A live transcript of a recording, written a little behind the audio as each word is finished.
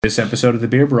This episode of The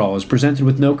Beer Brawl is presented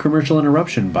with no commercial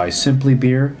interruption by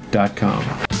simplybeer.com.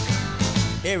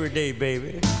 Every day,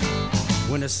 baby,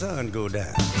 when the sun go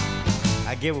down,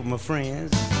 I get with my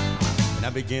friends and I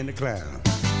begin to clown.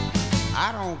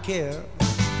 I don't care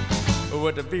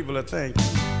what the people are thinking.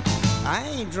 I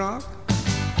ain't drunk,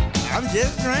 I'm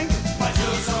just drinking. But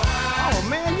you're so high. Oh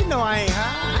man, you know I ain't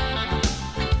high.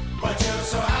 But you're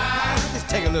so high. Just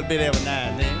take a little bit every now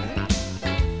and then.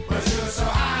 But you're so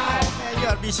high. You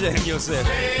ought to be ashamed yourself.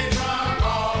 Stay drunk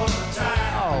all the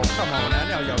time. Oh, come on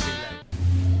now y'all be like.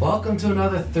 Welcome to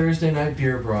another Thursday Night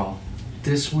Beer Brawl.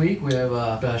 This week we have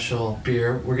a special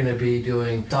beer. We're going to be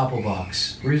doing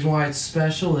Doppelbock. The reason why it's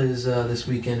special is this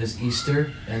weekend is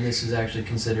Easter, and this is actually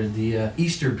considered the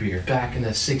Easter beer. Back in the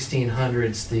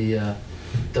 1600s,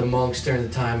 the monks during the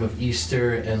time of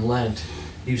Easter and Lent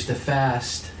used to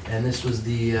fast, and this was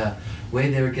the way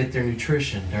they would get their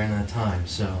nutrition during that time.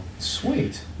 So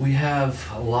Sweet. we have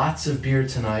lots of beer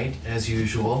tonight, as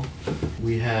usual.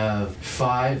 We have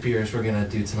 5 beers we're going to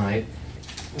do tonight.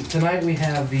 Tonight we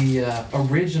have the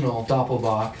original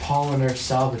Doppelbock, Paulaner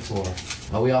Salvator.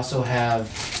 We also have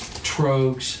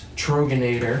Tröegs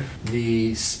Troganator,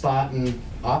 the Spaten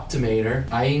Optimator,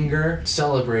 Ainger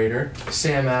Celebrator,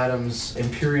 Sam Adams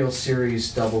Imperial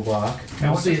Series Doppelbock.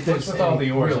 Now We'll see if what's there's with all any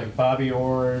the oars? really- Like Bobby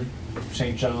Orr,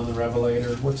 St. John the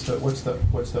Revelator. What's the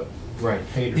Right.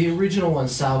 haters? The original one,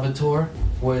 Salvator,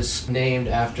 was named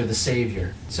after the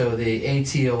Savior. So the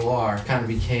ATOR kind of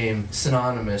became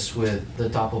synonymous with the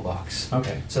Doppelbocks.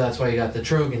 Okay. So that's why you got the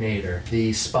Troganator, the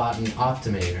Spaten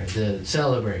Optimator, the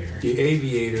Celebrator. The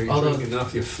aviator, you Although- drink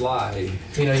enough, you fly.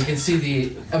 You know, you can see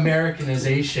the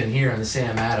Americanization here on the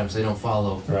Sam Adams. They don't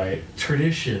follow Right.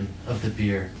 tradition of the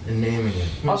beer in naming it.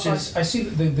 Which Also, is, I see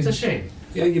it's a shame.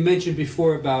 Yeah, you mentioned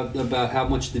before about how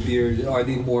much the beer are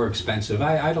they more expensive.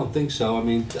 I don't think so. I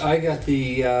mean, I got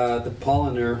the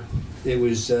Paulaner. It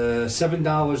was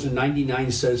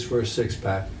 $7.99 for a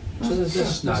 6-pack. So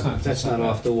that's not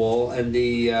off the wall. And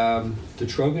the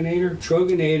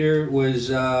Troganator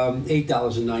was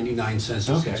 $8.99 a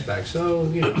Okay. 6-pack.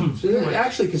 So so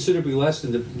actually considerably less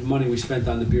than the money we spent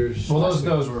on the beers. Well, last week.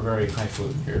 those were very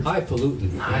highfalutin beers.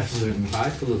 Highfalutin. Highfalutin.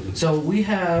 Highfalutin. So we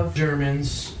have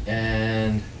Germans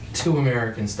and 2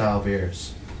 American style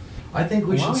beers. I think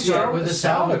we should start with the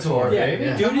Salvator. Yeah,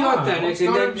 Yeah. Do the Come on, authentic, let's and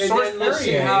go then, to and Source then let's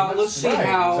see Perrier. how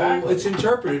Exactly. it's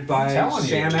interpreted I'm by telling you,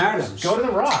 Sam Adams. Go to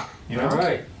the rock. You know? All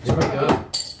right. Here we go.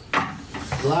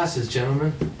 Glasses,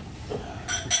 gentlemen.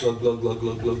 Glug glug glug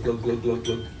glug glug glug glug glug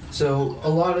glug. So a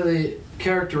lot of the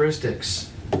characteristics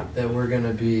that we're going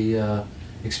to be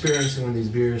experiencing with these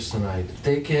beers tonight,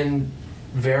 they can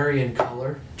vary in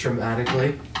color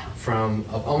dramatically from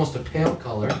almost a pale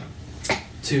color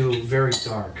to very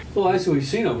dark. Well, as we've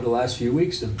seen over the last few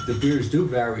weeks, the beers do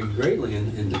vary greatly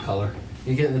in the color.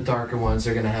 You get in the darker ones,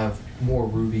 they're going to have more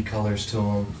ruby colors to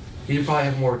them. You probably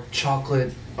have more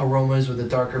chocolate aromas with the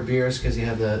darker beers because you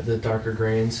have the darker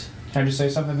grains. Can I just say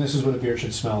something? This is what a beer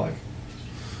should smell like.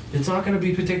 It's not going to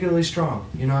be particularly strong.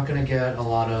 You're not going to get a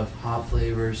lot of hop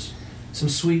flavors. Some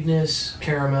sweetness,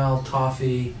 caramel,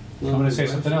 toffee. I'm going to say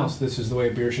something else. This is the way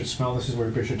beer should smell. This is where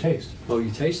beer should taste. Oh,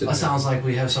 you tasted That it. sounds like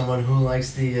we have someone who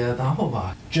likes the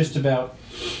Doppelbock. Just about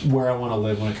where I want to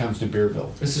live when it comes to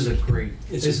Beerville. This is a great.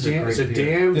 It's this is a great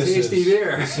beer. damn This tasty is-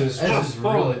 beer. This is This just is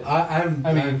really.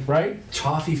 I'm right?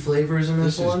 toffee flavors in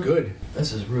this This one. is good.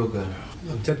 This is real good.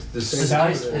 I'm tempted to say It's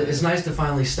nice. It's nice to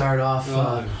finally start off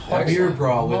a beer excellent.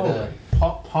 brawl with a.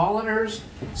 Paulaner's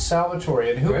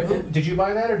Salvatore. And who did you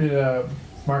buy that or did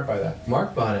Mark buy that?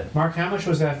 Mark bought it. Mark, how much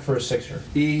was that for a 6er?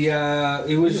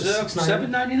 It was $6.99.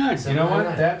 $7.99. You know what?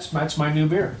 $7.99. That's my new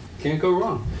beer. Can't go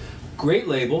wrong. Great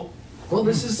label. Well,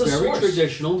 this is the Very source.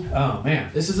 traditional. Oh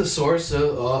man. This is the source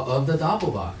of the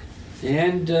Doppelbock.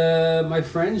 And my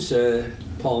friends,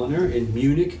 Paulaner in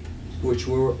Munich, which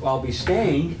I'll be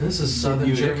staying. This is Southern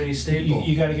Munich. Germany staple.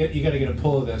 You gotta get a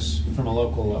pull of this from a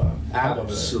local pub over there.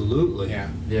 Absolutely. Yeah.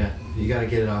 Yeah, you got to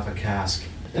get it off a cask.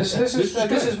 This is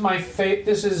good. is my fate.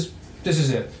 This is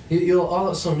it. You'll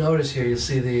also notice here. You'll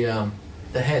see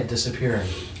the head disappearing,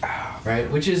 right?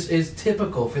 Which is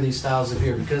typical for these styles of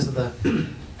beer because of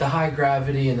the high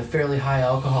gravity and the fairly high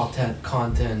alcohol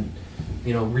content.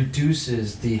 You know,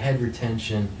 reduces the head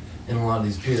retention in a lot of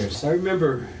these beers. So I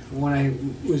remember when I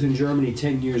was in Germany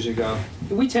 10 years ago,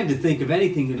 we tend to think of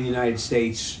anything in the United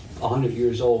States 100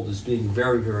 years old as being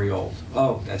very, very old.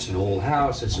 Oh, that's an old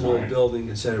house, that's an old Right. building,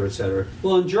 et cetera, et cetera.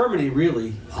 Well, in Germany,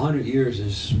 really, 100 years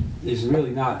is really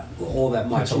not all that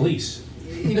much. It's a lease.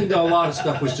 Even though a lot of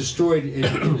stuff was destroyed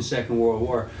in the Second World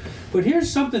War. But here's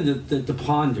something to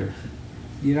ponder.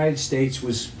 The United States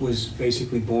was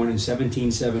basically born in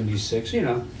 1776,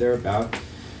 thereabout.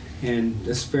 and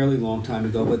that's a fairly long time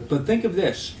ago. But think of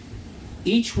this: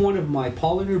 each one of my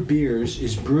Polliner beers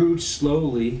is brewed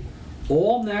slowly,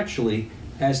 all naturally,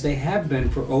 as they have been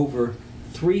for over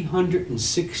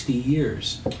 360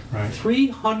 years. Right.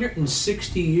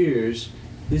 360 years,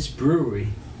 this brewery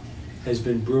has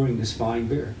been brewing this fine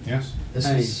beer, Yes.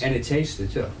 and it tasted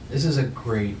too. This is a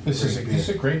great. This is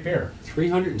a great beer.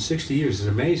 360 years is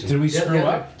amazing. Did we Yeah, screw yeah.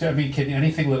 up? I mean, can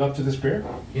anything live up to this beer?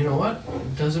 You know what?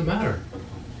 It doesn't matter.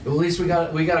 At least we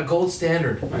got a gold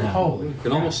standard now. Holy. We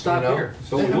could almost stop You know? here,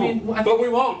 but I we mean, won't. I But we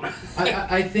won't.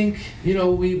 I think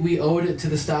we owed it to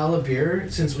the style of beer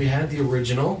since we had the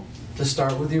original to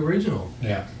start with the original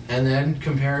Yeah. and then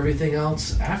compare everything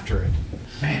else after it.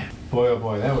 Man, boy, oh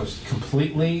boy, that was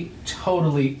completely,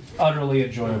 totally, utterly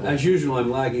enjoyable. As usual, I'm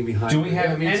lagging behind. Do we Yeah,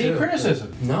 have me any too.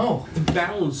 criticism? No, The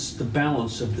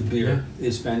balance of the beer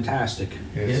is fantastic.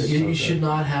 It's you so good. should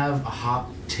not have a hop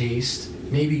taste.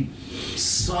 Maybe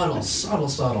subtle.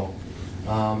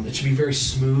 It should be very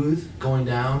smooth going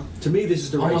down. To me, this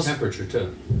is the right Almost- temperature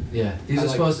too. Yeah, these I are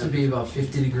like supposed the to be about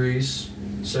 50 degrees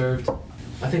served.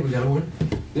 I think we got to win.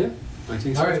 Yeah, I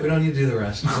think so. All right, we don't need to do the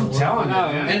rest. I'm telling you. No,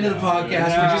 man. End of the podcast. Yeah,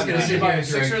 We're just no, gonna Did sit you buy here and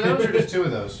 6 drink. of those or just 2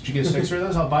 of those? Did you get 6 of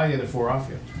those? I'll buy the other 4 off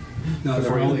you. No,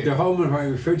 Before you leave. they're home in my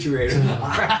refrigerator.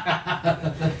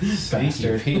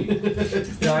 Bastard.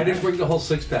 Pete. No, I didn't bring the whole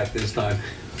 6-pack this time.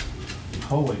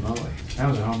 Holy moly. That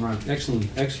was a home run. Excellent.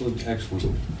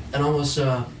 And almost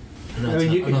I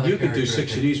mean, you could do 6 of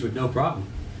characteristic. these with no problem.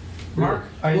 Mark,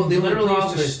 I Well, the only literally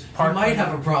problem used is to you park might my-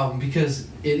 have a problem because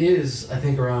it is, I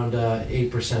think, around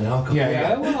 8% alcohol.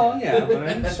 Yeah. Well, yeah, but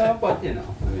you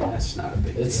know, I mean, that's not a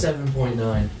big deal. It's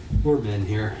 7.9. We're men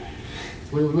here.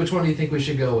 Which one do you think we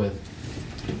should go with?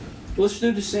 Let's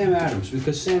do the Sam Adams,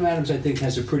 because Sam Adams, I think,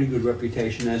 has a pretty good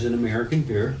reputation as an American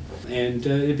beer. And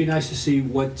it'd be nice to see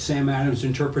what Sam Adams'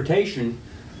 interpretation,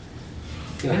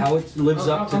 how it lives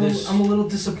up to this. I'm a little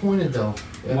disappointed though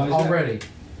Why is that? already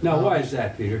No, why is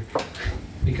that, Peter?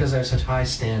 because I have such high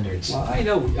standards. Well, I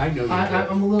know you do.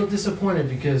 I'm a little disappointed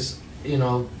because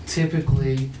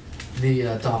typically the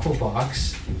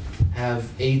Doppelbox have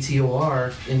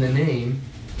ATOR in the name.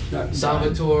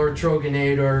 Salvatore,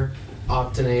 Troganator,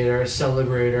 Optonator,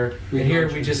 Celebrator, and here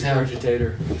we just have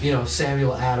Regurgitator.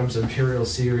 Samuel Adams Imperial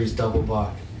Series Double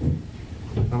Bock.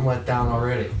 I'm let down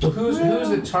already. Well, who's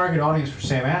the target audience for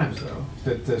Sam Adams,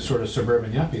 though? The sort of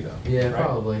suburban yuppie, though. Yeah, right?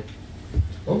 probably.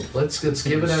 Oh, let's give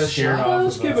it a Scared shot. off. Well,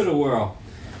 let's give it a whirl.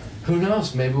 Who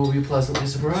knows? Maybe we'll be pleasantly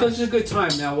So surprised. it's a good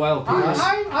time now while Peter,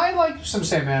 I like some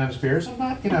Sam Adams beers. I'm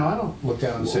not, I don't look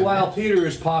down on Sam while Adams. Peter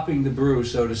is popping the brew,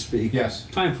 so to speak. Yes.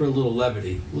 Time for a little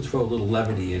levity. We'll throw a little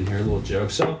levity in here, a little joke.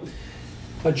 So,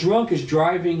 a drunk is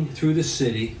driving through the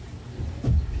city,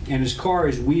 and his car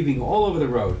is weaving all over the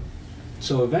road.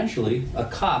 So eventually, a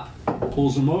cop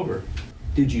pulls him over.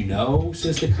 Did you know,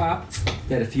 says the cop,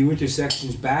 that a few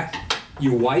intersections back,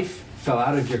 your wife fell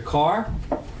out of your car?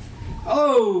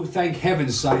 Oh, thank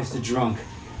heaven, sighs the drunk.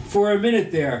 For a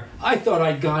minute there, I thought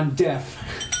I'd gone deaf.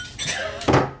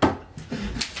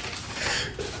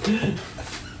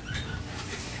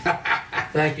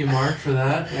 Thank you, Mark, for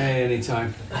that. Hey,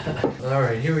 anytime. All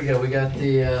right, here we go. We got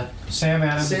the Sam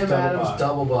Adams Sam Double Adams Bock.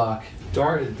 Double Bock.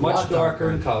 Dark, A much lot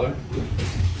darker in color.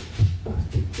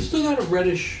 Still got a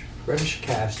reddish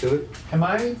cast to it. Am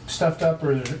I stuffed up,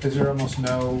 or is there almost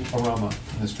no aroma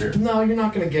in this beer? No, you're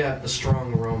not going to get a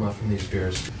strong aroma from these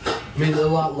beers. I mean, a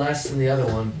lot less than the other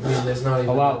one. I mean, there's not even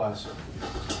A lot less.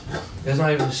 There's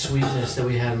not even the sweetness that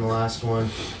we had in the last one.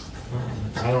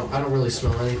 I don't really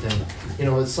smell anything.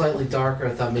 It's slightly darker.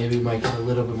 I thought maybe we might get a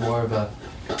little bit more of a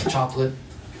chocolate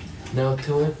note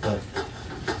to it, but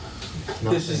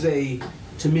nothing. This is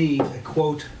to me, a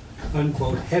quote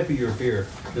unquote heavier beer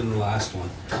than the last one.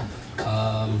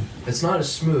 It's not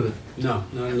as smooth, No,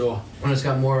 not at all. and it's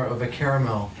got more of a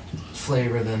caramel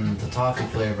flavor than the toffee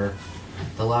flavor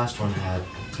the last one had.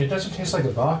 It doesn't taste like a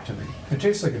Bock to me. It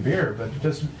tastes like a beer, but it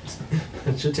doesn't.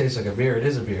 It should taste like a beer. It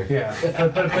is a beer. Yeah,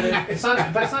 it's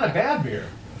not. But it's not a bad beer.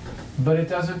 But it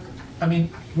doesn't. I mean,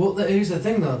 Well, here's the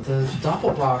thing though. The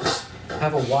Doppelbocks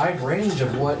have a wide range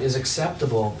of what is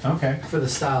acceptable okay. for the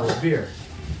style of beer.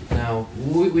 Now,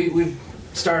 we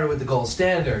started with the gold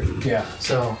standard. Yeah.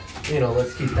 So,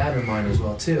 let's keep that in mind as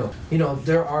well too.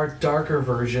 There are darker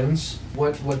versions.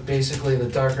 What basically the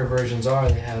darker versions are,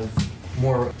 they have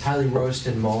more highly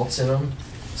roasted malts in them.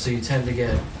 So you tend to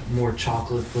get more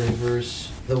chocolate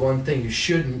flavors. The one thing you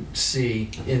shouldn't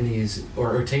see in these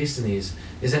or taste in these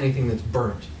is anything that's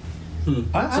burnt. I don't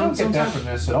get that Sometimes- from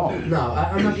this at all. No,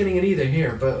 I'm not getting it either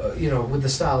here, but with the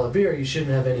style of beer, you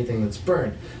shouldn't have anything that's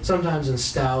burnt. Sometimes in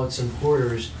stouts and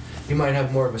porters, you might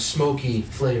have more of a smoky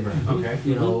flavor. Okay.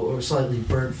 You know, or slightly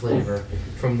burnt flavor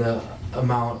from the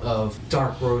amount of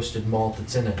dark roasted malt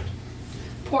that's in it.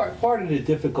 Part of the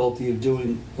difficulty of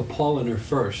doing a Paulaner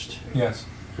first, Yes.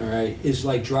 all right, is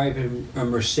like driving a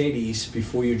Mercedes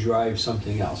before you drive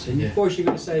something else. And Yeah. of course you're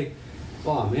going to say,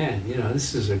 oh man, you know,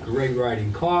 this is a great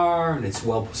riding car and it's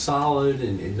well solid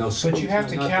and no smoke. But you have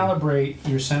to no nothing. calibrate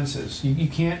your senses. You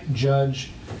can't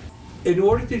judge. In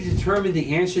order to determine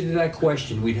the answer to that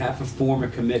question, we'd have to form a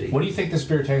committee. What do you think this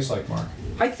beer tastes like, Mark?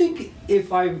 I think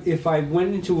if I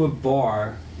went into a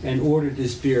bar and ordered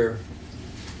this beer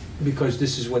because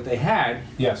this is what they had,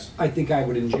 Yes. I think I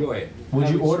would enjoy it. Would I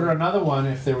you order say- another one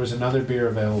if there was another beer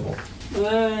available?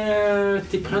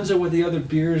 Depends on what the other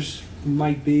beers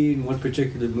might be and what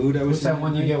particular mood I was What's that in.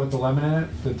 one you get with the lemon in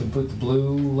it? The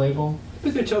blue label?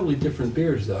 But they're totally different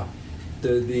beers, though.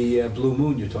 The Blue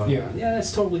Moon you're talking Yeah. about. Yeah,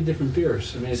 that's totally different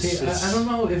beers. I mean, it's, See, I don't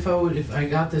know if I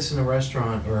got this in a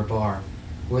restaurant or a bar,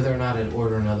 whether or not I'd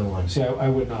order another one. See, I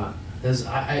would not. Because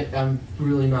I'm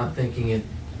really not thinking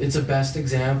it's a best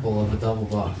example of a double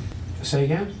buck. Say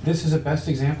again? This is a best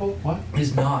example? What?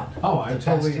 It's not Oh, I the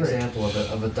totally best agree. example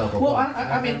of a double Well, buck.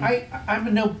 I'm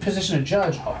in no position to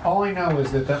judge. All I know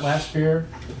is that last beer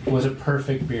was a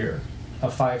perfect beer, a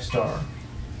 5-star.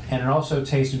 And it also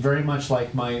tastes very much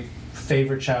like my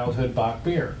favorite childhood Bach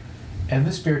beer. And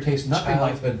this beer tastes nothing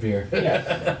like... Childhood beer.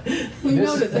 Yeah. Well, you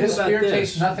know the thing this about beer this.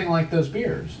 tastes nothing like those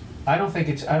beers. I don't think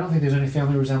there's any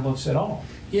family resemblance at all.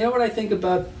 You know what I think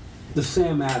about the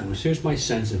Sam Adams? Here's my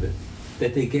sense of it.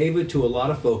 That they gave it to a lot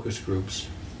of focus groups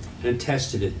and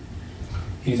tested it.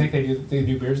 You think they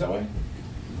do beers that way?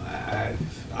 I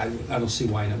don't see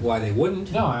why they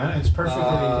wouldn't. No, it's perfectly.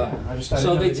 Yeah. I didn't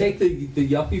So know they did. take the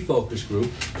yuppie focus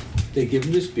group, they give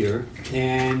them this beer,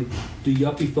 and the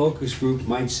yuppie focus group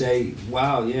might say,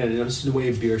 wow, yeah, this is the way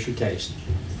a beer should taste.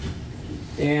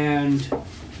 And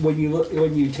when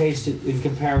you taste it in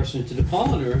comparison to the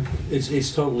Paulaner,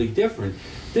 it's totally different.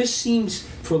 This seems,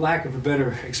 for lack of a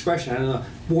better expression, I don't know,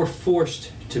 more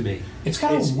forced to me. It's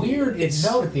got a weird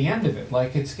note at the end of it.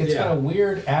 Like it's Yeah. got a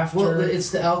weird after. Well, it's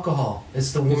the alcohol.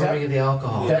 It's the Is that- warming of the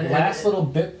alcohol. that last little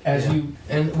bit as yeah. you.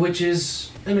 and which is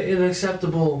an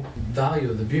acceptable value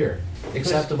of the beer.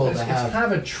 Acceptable it's, to it's have. kind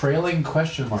of a trailing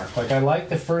question mark. Like I like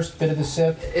the first bit of the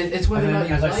sip, It's whether and or then not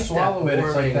you as I like swallow that it,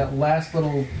 it's warming. like that last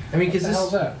little. I mean, because What the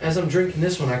hell's that? as I'm drinking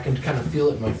this one, I can kind of feel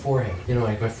it in my forehead. You know,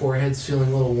 like my forehead's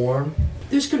feeling a little warm.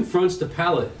 This confronts the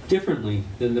palate differently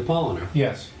than the Paulaner.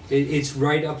 Yes. It's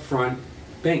right up front,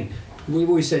 bang. We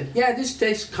always said, yeah, this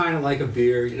tastes kind of like a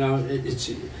beer, you know.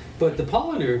 But the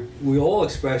Paulaner, we all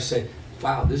express, say,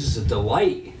 wow, this is a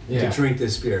delight Yeah. to drink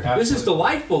this beer. Absolutely. This is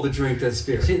delightful to drink this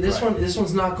beer. See, this Right. this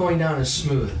one's not going down as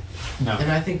smooth. No.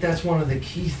 And I think that's one of the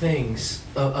key things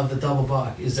of the double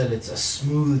buck is that it's a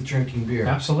smooth drinking beer.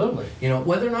 Absolutely. You know,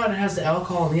 whether or not it has the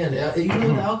alcohol in the end, even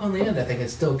with the alcohol in the end, I think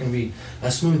it's still going to be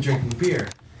a smooth drinking beer.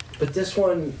 But this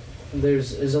one,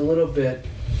 is a little bit,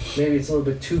 maybe it's a little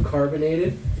bit too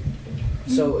carbonated,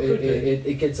 so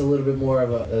it gets a little bit more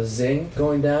of a zing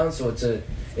going down, so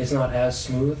it's not as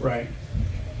smooth. Right.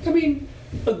 I mean,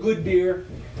 a good beer.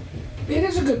 It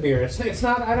is a good beer. It's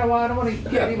not. I don't want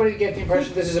to Yeah. anybody to get the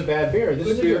impression this is a bad beer. This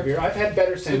Good is a beer. good beer. I've had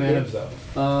better Sam Good beer. Adams though.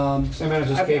 Sam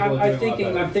Adams is I'm capable of doing a lot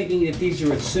thinking better. that these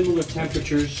are at similar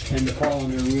temperatures, and the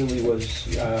Paulaner really was,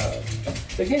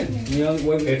 again, you know, it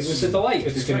was a delight.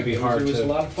 It's going to be hard It was to a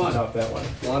lot of to fun. top that one.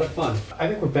 A lot of fun. I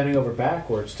think we're bending over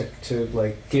backwards to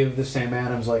like give the Sam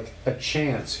Adams like a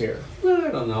chance here. Well, I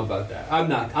don't know about that. I'm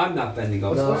not bending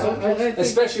over. No, backwards. I think-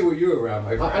 Especially with you around,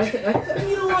 my I friend.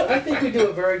 you know what? I think we do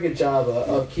a very good job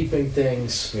of keeping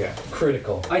things Yeah.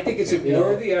 critical. I think it's a You know,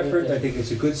 worthy effort. I think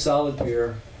it's a good, solid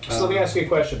beer. So let me ask you a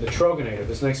question. The Troganator,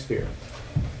 this next beer,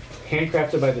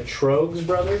 handcrafted by the Trogs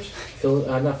brothers.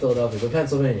 Not Philadelphia, but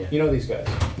Pennsylvania. You know these guys.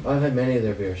 I've had many of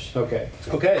their beers. Okay.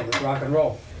 Okay, let's rock and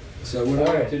roll. So what do we All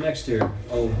get right. to next here?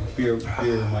 Oh, beer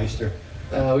meister.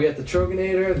 We got the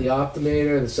Troganator, the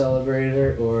Optimator, the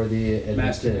Celebrator, or the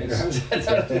Masticator. Adventist. How's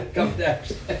that come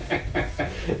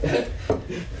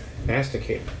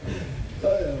Masticator.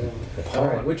 All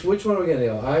right, which one are we gonna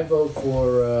go? I vote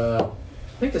for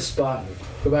I think the Spaten.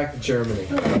 Go back to Germany.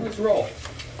 Let's roll.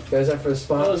 You guys up for the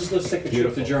Well, Spaten? let's take a trip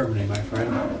Beautiful. to Germany, my friend.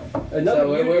 So Another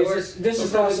we're Munich. This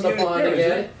is another crossing the Munich pond beer,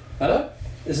 isn't again. it? Huh?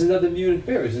 This is another Munich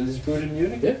beer. Isn't this brewed in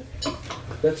Munich? Yeah.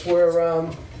 That's where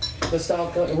the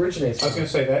style originates I was from. going to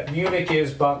say that Munich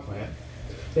is Bachland.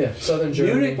 Yeah, southern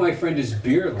Germany. Munich, my friend, is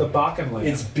beer The land. Bachenland.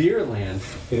 It's beer land.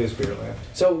 It is Beerland.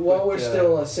 So while But, we're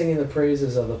still singing the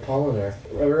praises of the Paulaner,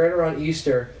 right around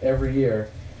Easter every year,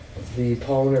 the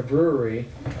Paulaner Brewery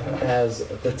has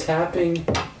the tapping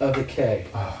of the keg.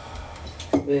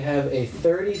 They have a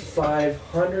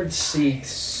 3,500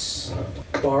 seats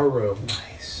bar room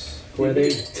Nice. where they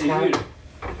tap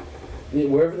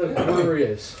wherever the brewery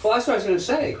is. Well, that's what I was going to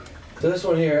say. So this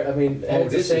one here, I mean, Oh,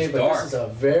 it's the this same, is but dark. this is a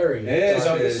very It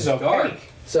dark. This is dark. opaque.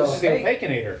 So This is the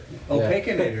opacinator.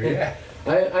 Opacinator, yeah.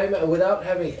 I'm without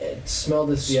having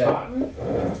smelled this yet,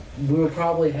 Spaten? we would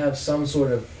probably have some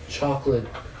sort of chocolate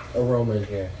aroma in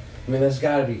here. I mean, there's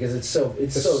got to be because it's so The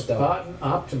dark. Spaten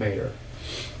Optimator.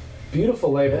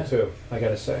 Beautiful label Yeah. too, I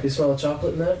gotta say. You smell the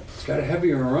chocolate in that? It's got a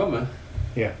heavier aroma.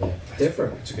 Yeah. Yeah,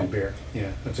 different. It's a good beer. Yeah,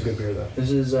 that's a good beer though. This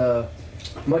is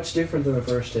much different than the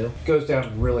first two. Goes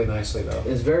down really nicely though.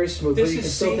 It's very smooth, This but you is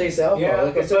can still seen- taste the alcohol. Yeah,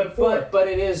 like I said before. but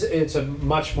it's a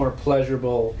much more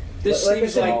pleasurable. This Like I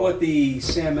seems said- like what the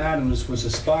Sam Adams was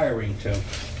aspiring to.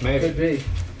 Maybe. Could be.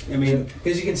 I mean,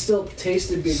 Because you can still taste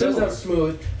it. It goes Similar. down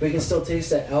smooth, but you can still taste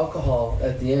that alcohol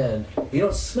at the end. You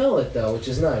don't smell it though, which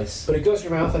is nice. But it goes in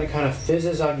your mouth and it kind of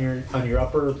fizzes on your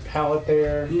upper palate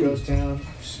there. Mm. Goes down.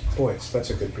 Boy,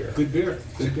 that's a good beer. good beer.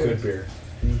 It's a good beer.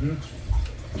 Mm-hmm.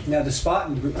 Now the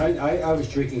Spaten, I was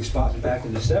drinking Spaten back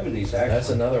in the 70s actually. That's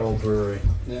another old brewery.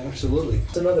 Yeah, absolutely.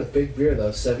 It's another big beer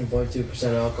though,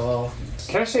 7.2% alcohol.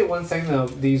 Can I say one thing though?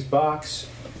 These Bachs,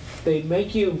 they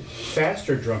make you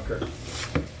faster drunker.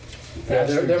 Yeah,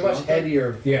 they're much Faster,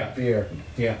 headier Yeah. beer,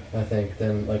 Yeah. I think,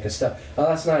 than like a stout.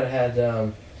 Last night I had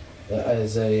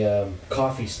as a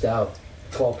coffee stout,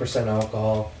 12%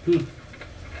 alcohol.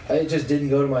 It just didn't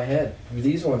go to my head.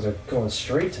 These ones are going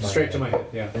straight to my Straight head. to my head.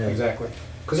 Yeah. Yeah. Exactly.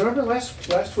 Because remember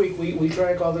last week we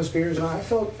drank all those beers and I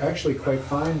felt actually quite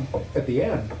fine at the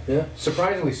end. Yeah.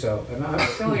 Surprisingly so. And I'm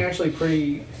feeling actually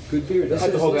pretty. Good beer. I This have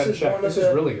to is- hold this that in is check. one of This is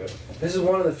the- really good. This is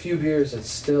one of the few beers that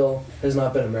still has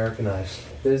not been Americanized.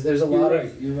 There's a You're lot right,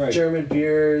 of you're right. German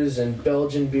beers and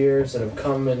Belgian beers that have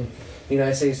come in the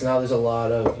United States. Now there's a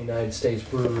lot of United States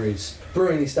breweries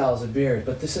brewing these styles of beer,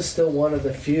 but this is still one of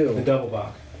the few, The double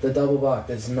Bach. the double bock,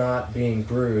 that's not being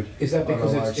brewed. Is that on a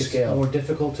because large it's scale. more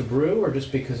difficult to brew, or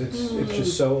just because it's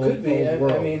just so old, Could be. old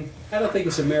world? I mean, I don't think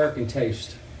it's American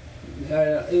taste.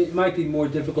 It might be more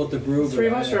difficult to brew. three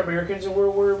of but us I- are Americans, and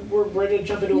we're ready to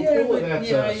jump into a Yeah, pool but with that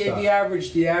yeah,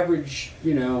 stuff. the average,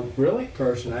 Really?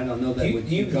 person. I don't know that Do you, would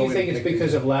do you go in think and it's pick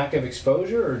because these. of lack of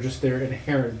exposure, or just their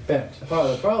inherent bent? part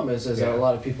of the problem is that Yeah. a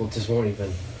lot of people just won't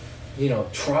even,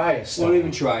 try a style. Won't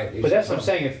even try it. But that's what I'm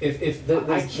saying. If There- I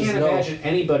there's can't no- imagine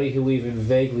anybody who even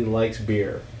vaguely likes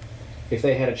beer, if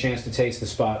they had a chance to taste the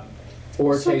spot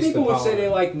or Some taste the people would say pollen. they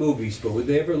like movies, but would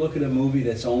they ever look at a movie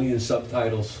that's only in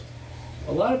subtitles?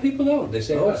 A lot of people don't. They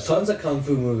say Oh, tons of kung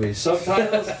fu movies.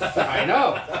 subtitles. I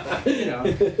know. No,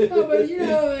 but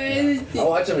I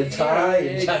watch them in Thai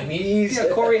and Chinese. Yeah,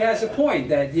 Corey has a point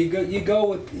that you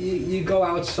go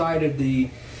outside of the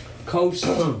coast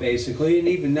basically, and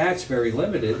even that's very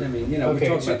limited. I mean, Okay, we're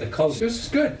talking so- about the coast. This is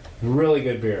good. Really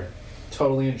good beer,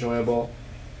 totally enjoyable.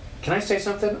 Can I say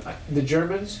something? The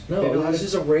Germans, they know No, how this to-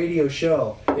 is a radio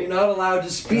show. They're not allowed to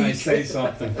speak.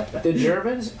 something? the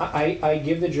Germans. I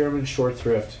give the Germans short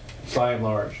thrift by and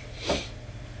large,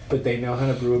 but they know how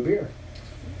to brew a beer.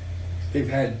 They've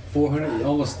had 400,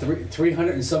 almost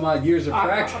 300 and some odd years of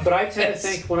practice. But I tend to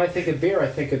think, when I think of beer, I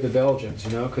think of the Belgians,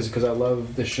 because I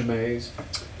love the Chimay.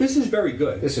 This is very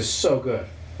good. This is so good.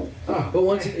 Oh, But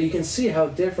once you can see how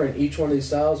different each one of these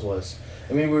styles was.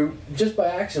 I mean, we're just by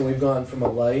accident we've gone from a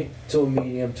light to a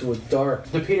medium to a dark.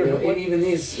 The Peter, And even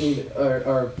these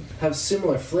are have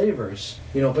similar flavors,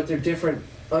 but they're different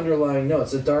underlying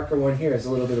notes. The darker one here is a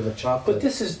little bit of a chocolate. but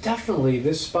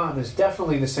this spot is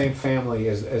definitely the same family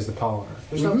as the Polliner.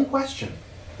 There's no Mhm. question.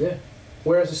 Yeah.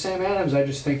 Whereas the Sam Adams, I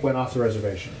just think went off the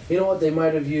reservation. You know what? They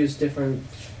might have used different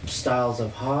styles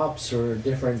of hops or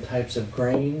different types of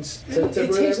grains to It brew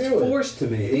tastes their beer with. forced to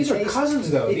me. These It are tastes- cousins,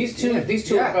 though. it- These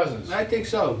two Yeah, are cousins. I think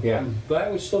so. Yeah. But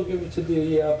I would still give it to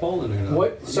the Polliner.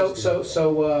 What? So,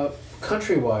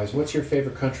 country-wise, what's your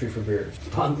favorite country for beers?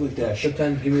 Bangladesh.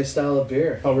 Depends. Give me a style of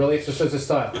beer. Oh, really? So it's a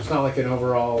style. It's not like an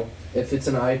overall. If it's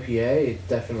an IPA, it's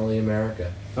definitely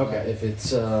America. Okay. If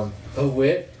it's a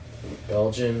wit,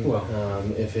 Belgian. Well.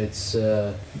 If it's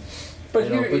But You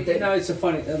know, here, but they- it's a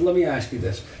funny. Let me ask you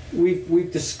this: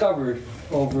 we've discovered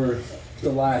over the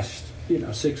last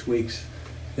 6 weeks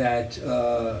that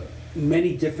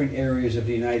many different areas of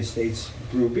the United States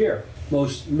brew beer.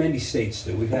 Many states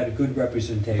do. We've had a good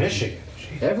representation. Michigan.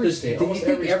 every Does- state, do you almost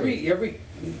think every state. every?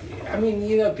 I mean,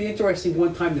 it'd be interesting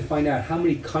one time to find out how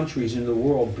many countries in the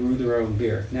world brew their own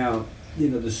beer. Now,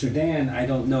 the Sudan, I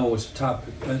don't know, is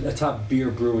a top beer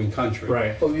brewing country.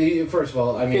 Right. Well, first of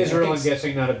all, I mean, Israel, I'm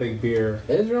guessing, not a big beer.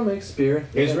 Israel makes beer.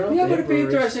 Israel? Yeah, They but have it'd be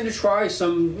breweries. interesting to try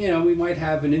some. We might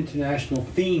have an international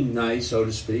theme night, so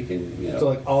to speak, and So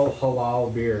like all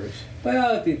halal beers.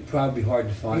 well, it'd be probably hard to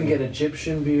You find. can get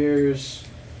Egyptian beers.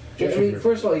 Egyptian I mean, beer.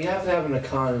 first of all, you have to have an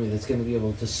economy that's going to be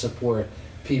able to support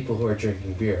people who are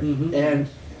drinking beer, Mhm. and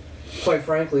quite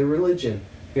frankly, religion.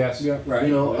 Yes. Yeah,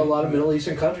 right. A lot of Middle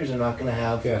Eastern countries are not going to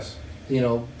have, Yes.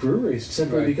 breweries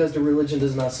simply Right. because the religion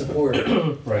does not support,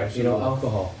 Right.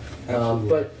 alcohol. Absolutely.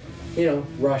 But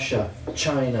Russia,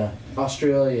 China,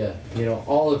 Australia,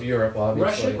 all of Europe,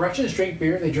 obviously. Russians drink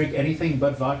beer. They drink anything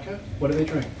but vodka. What do they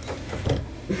drink?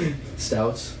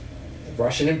 Stouts,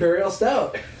 Russian Imperial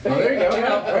Stout. Oh, there you go.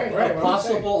 Yeah, right. A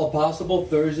possible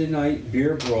Thursday night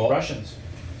beer brawl. Russians.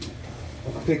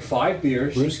 Pick 5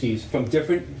 beers Ruskies. from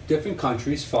different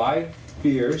countries. 5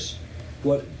 beers.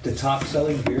 What the top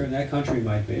selling beer in that country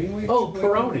might be. Oh,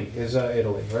 Peroni is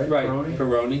Italy, right? Right, Peroni.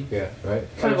 Peroni. Yeah. Right.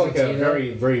 Kind of like a Argentina.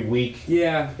 very, very weak.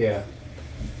 Yeah, Yeah.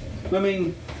 I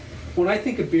mean, when I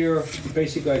think of beer,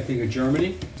 basically I think of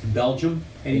Germany, Belgium,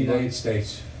 and the England. United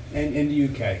States, and the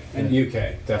UK, And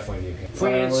UK, definitely UK.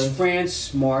 Ireland.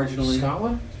 France marginally.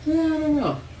 Scotland? Yeah, I don't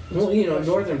know. Well,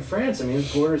 northern France. I mean,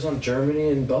 it borders on Germany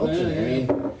and Belgium. Yeah, yeah. I mean,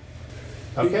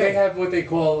 They Okay. have what they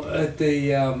call at the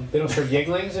They don't serve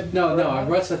Yinglings? At no, at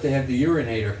Rutset they have the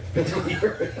urinator.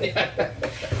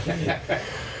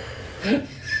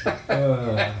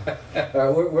 all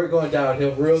right, we're going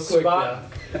downhill real quick Spot.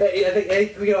 now. Hey, I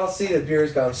think we can all see that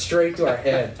beer's gone straight to our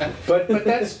head. But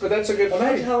that's a good Imagine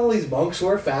point. how all these monks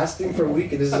were fasting for a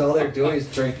week, and this is all they're doing is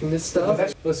drinking this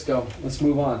stuff. Let's go. Let's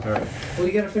move on. All right. Well,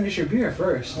 you gotta finish your beer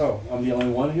first. Oh, I'm the only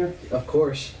one here? Of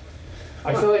course.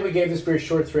 I feel like we gave this beer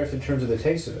short thrift in terms of the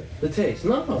taste of it. The taste.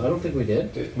 No, I don't think we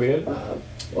did. We did?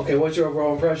 Okay, what's your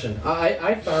overall impression?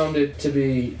 I found it to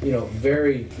be,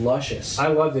 very luscious. I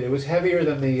loved it. It was heavier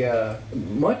than the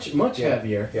Much Yeah.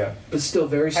 heavier, yeah. but still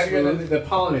very Heavier smooth. than the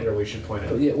pollinator, we should point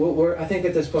out. Yeah, I think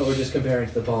at this point we're just comparing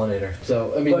to the pollinator.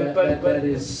 So, I mean, But- that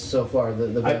is so far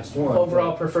the I best one.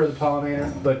 overall prefer the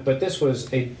pollinator, but this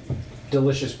was a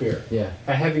delicious beer. Yeah.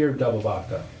 A heavier double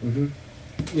vodka. Mm-hmm.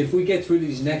 If we get through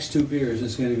these next 2 beers,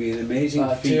 it's going to be an amazing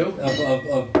feat 2?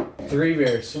 of 3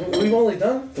 beers. We've only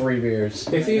done 3 beers.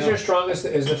 If these Yeah. are strongest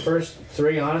as the first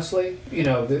 3, honestly,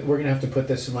 we're gonna have to put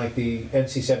this in like the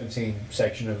NC-17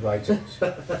 section of iTunes.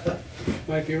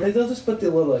 might be Hey, right. they'll just put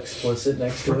the little explicit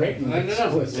next to it. I don't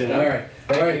know. All right.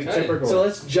 Thank All you, right. Tipper So Gore.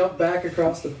 let's jump back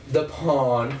across the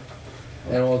pond,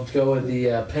 and we'll go with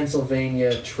the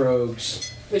Pennsylvania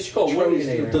Trogs They should call one of these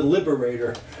Troganator. the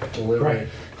Liberator. delivery. Right.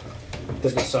 The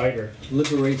decider.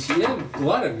 Liberates. Yeah, a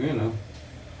lot of No,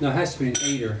 it has to be an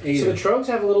 8er. So the Trogs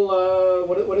have a little,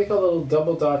 what do they call little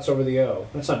double dots over the O?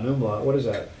 That's not an umlaut. What is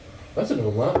that? That's a new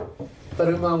one. I thought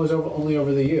umlaut was only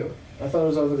over the U. I thought it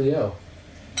was over the O.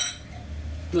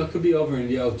 No, it could be over in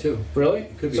the O too. Really?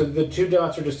 Could be. So the 2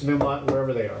 dots are just an umlaut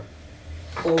wherever they are.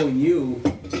 O and U,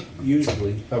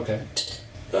 usually. Okay.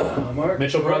 Mark.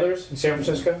 Mitchell Brothers in San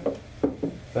Francisco?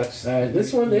 That's... All right,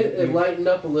 this one it lightened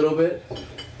up a little bit.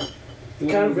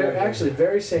 Kind of actually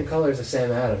very same color as the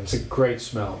Sam Adams. It's a great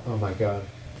smell. Oh my god.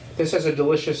 This has a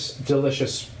delicious,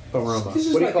 delicious aroma. This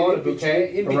is What do you like call an it? A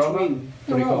bouquet? in Aroma? between.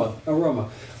 What do you call it? Aroma.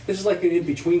 This is like an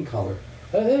in-between color.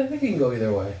 I think it can go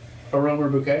either way. Aroma or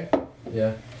bouquet?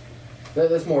 Yeah.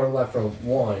 That's more left for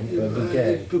wine, but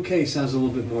bouquet. Bouquet sounds a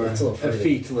little bit more It's a little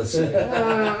effete, let's say.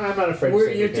 I'm not afraid to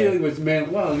say You're bouquet. dealing with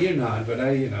man. Well, you're not, but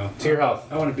I, To your health.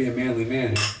 I want to be a manly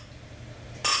man here.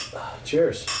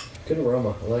 Cheers. Good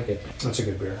aroma. I like it. That's a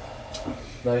good beer.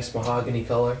 Nice mahogany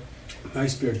color.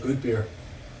 Nice beer, good beer,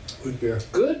 good beer.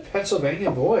 Good Pennsylvania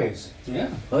boys. Yeah,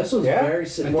 Oh, this was Yeah? very I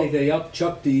think they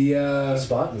upchucked the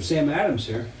Spaten. Sam Adams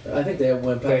here. I think they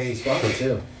went past the Spaten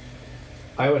too.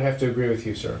 I would have to agree with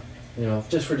you, sir.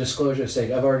 Just for disclosure's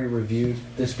sake, I've already reviewed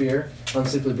this beer on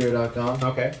simplybeer.com,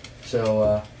 Okay.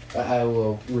 so I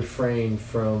will refrain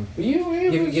from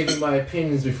You giving my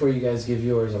opinions before you guys give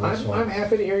yours on this I'm one.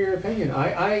 happy to hear your opinion.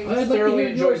 I I'd like to thoroughly hear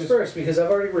enjoyed yours this. first because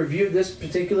I've already reviewed this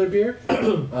particular beer,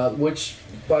 which,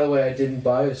 by the way, I didn't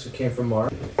buy. This came from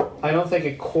Mark. I don't think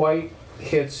it quite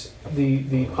hits the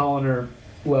Polliner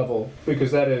level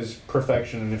because that is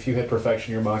perfection, and if you hit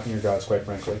perfection, you're mocking your gods, quite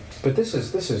frankly. But this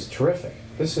is terrific.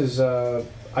 This is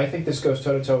I think this goes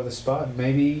toe to toe with the Spot.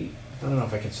 Maybe I don't know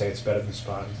if I can say it's better than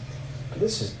Spot.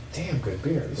 This is damn good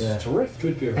beer. This Yeah. is terrific.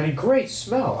 Good beer. And a great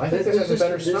smell. I think this has a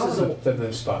better This smell is than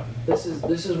this spot. This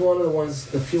is one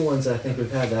of the few ones I think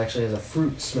we've had that actually has a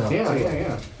fruit smell. Yeah, to it.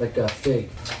 yeah. Like a fig.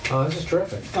 Oh, this is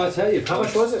terrific. I'll tell you. How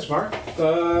much was this, Mark?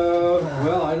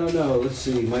 Well, I don't know. Let's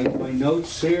see. My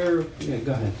notes here. Yeah,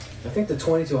 go ahead. I think the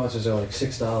 22 ounces are like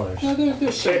 $6. No, they're Should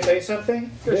I similar. tell you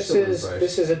something? They're This similar is price.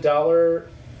 this is $1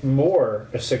 more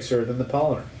a sixer than the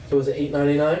Polliner. So was it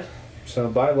 $8.99? So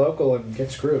buy local and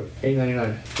get screwed.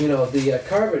 $8.99. You know, the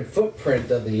carbon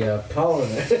footprint of the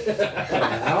Polliner. What the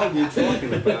hell are you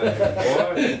talking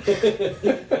about here,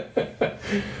 boy?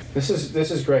 This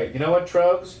is great. You know what,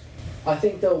 Trogs? I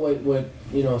think though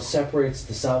what separates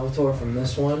the Salvatore from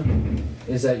this one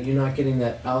is that you're not getting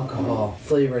that alcohol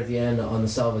flavor at the end on the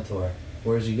Salvatore,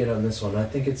 whereas you get on this one. I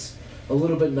think it's a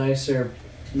little bit nicer.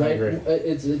 I agree.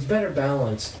 It's better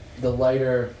balanced. The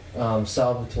lighter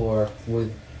Salvatore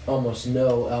with almost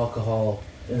no alcohol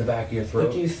in the back of your throat.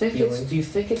 But do you think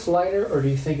feeling. it's lighter, or do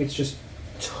you think it's just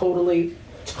totally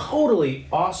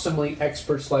awesomely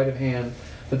expert sleight of hand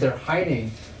that they're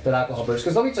hiding that alcohol burst?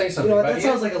 Because let me tell you You something. know what? By That the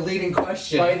sounds end- like a leading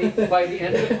question. by the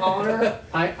end of the Polliner,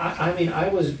 I mean I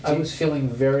was feeling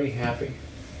very happy.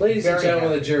 Ladies and Very gentlemen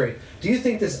of happy. the jury, do you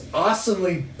think this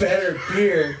awesomely better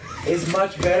beer is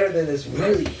much better than this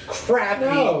really crappy?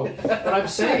 No, what I'm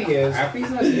saying is,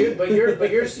 Happy's not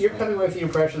you're coming with the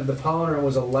impression that the Polliner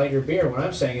was a lighter beer. What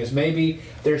I'm saying is maybe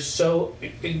they're so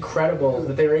incredible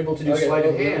that they're able to do Okay, sleight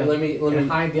of well, hand let me- and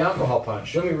hide the alcohol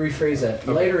punch. Let me rephrase that.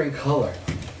 Okay. Lighter in color.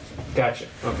 Gotcha.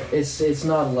 Okay. It's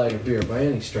not a lighter beer by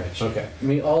any stretch. Okay. I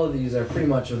mean, all of these are pretty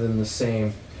much within the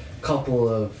same couple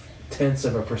of tenths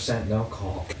of a percent in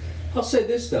alcohol. I'll say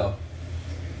this though.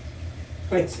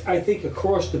 I think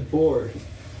across the board,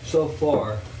 so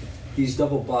far, these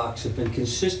double box have been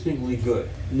consistently good.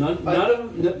 None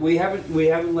of them. We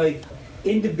haven't like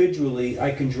individually.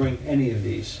 I can drink any of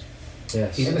these.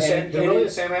 Yes. Even the And- Sam, and really it-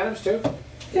 the Sam Adams too?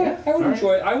 Yeah, I would All right.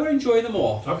 enjoy. I would enjoy them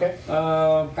all. Okay.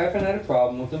 I haven't had a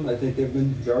problem with them. I think they've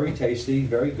been very tasty,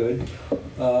 very good.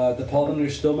 The Polliner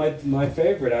is still my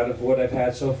favorite out of what I've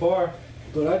had so far.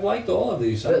 But I've liked all of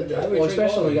these. I would Well, drink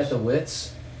especially all when we these. got the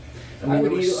wits. I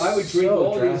would they were drink so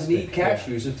all drastic. these neat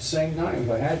cashews at the same time if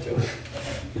I had to.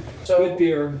 So Good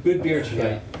beer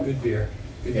tonight. Good beer.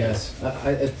 Good beer. Yes.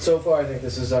 So far, I think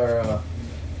this is our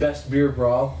best beer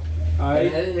brawl.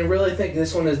 And I really think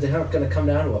this one is going to come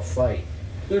down to a fight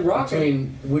Good rocking.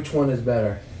 between which one is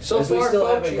better. So As we far, still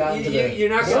folks, haven't gotten to the you're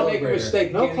not going to make a celebrator.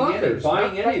 mistake no getting any, clunkers.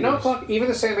 buying no, any no of these. clunk. Even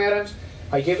the Sam Adams,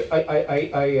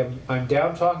 I'm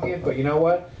down talking it, but you know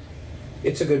what?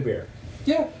 It's a good beer.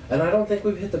 Yeah. And I don't think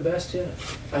we've hit the best yet.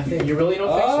 I think You really don't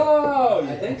think so? Oh,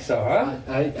 you think so, huh?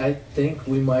 I think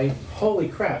we might. Holy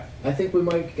crap! I think we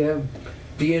might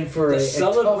be in for The a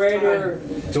celebrator,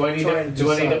 tough time. Do I need Trying to to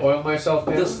do I need to decide. oil myself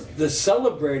down? the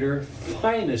celebrator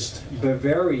finest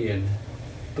Bavarian,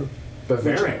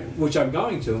 Bavarian, which I'm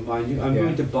going to, mind you. I'm Yeah.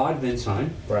 going to Bad Windsheim,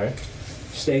 right?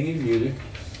 staying in Munich,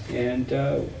 and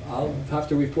I'll have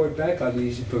to report back on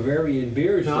these Bavarian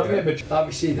beers. No, I'm there. gonna bet-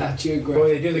 Obviously not geographic. Boy,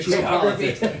 they do the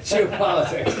geography.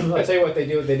 Geopolitics. I'll tell you what they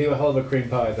do. They do a hell of a cream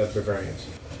pie, the Bavarians.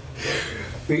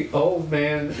 The old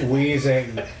man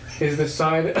wheezing is the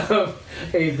sign of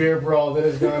a beer brawl that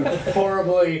has gone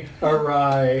horribly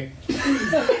awry.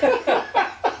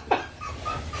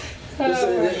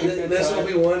 This will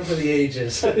be one for the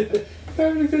ages.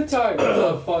 Having a good time.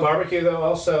 Fun. Barbecue, though,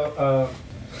 also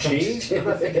cheese. I'm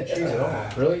not thinking cheese at all.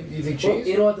 Really? You think Well, cheese?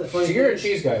 you know what the funny So you're thing a is?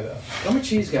 cheese guy, though. I'm a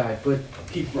cheese guy, but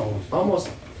Keep rolling. almost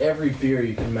every beer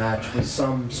you can match with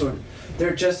some sort of. There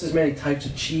are just as many types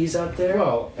of cheese out there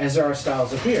Well, as there are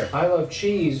styles of beer. I love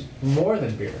cheese more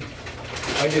than beer.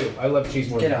 I do. I love cheese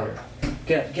more Get than out.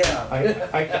 beer. Get out.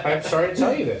 I'm sorry to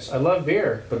tell you this. I love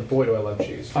beer, but boy, do I love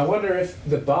cheese. I wonder if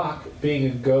the Bach, being a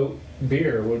goat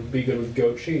beer, would be good with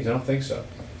goat cheese. I don't think so.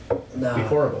 It'd be Nah,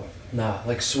 horrible.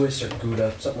 like Swiss or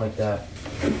Gouda, something like that.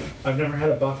 I've never had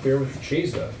a Bach beer with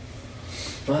cheese, though.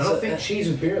 I don't think cheese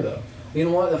with beer, though. You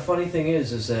know what? The funny thing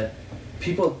is that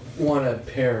people want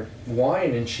to pair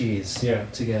wine and cheese Yeah.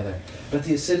 together, but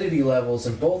the acidity levels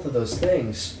in both of those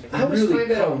things I always really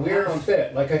find that a come weird down.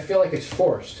 fit. Like, I feel like it's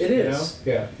forced. It you is.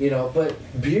 know? Yeah. You know, but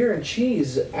beer and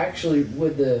cheese actually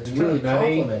would really Nutty.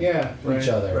 complement Yeah, right, each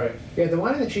other. Right. Yeah, the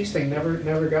wine and the cheese thing never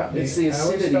got me. It's the I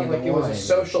always acidity felt in like the it was a wine.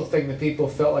 social thing that people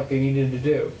felt like they needed to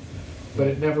do, but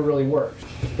it never really worked.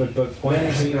 But wine Many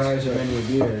and cheese. cigars or many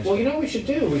beers, Well, you know what we should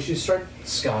do? We should start.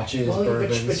 scotches, Well,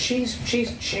 bourbons. but cheese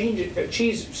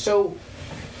cheese so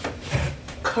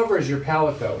covers your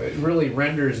palate though. It really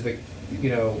renders it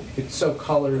so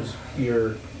colors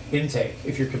your intake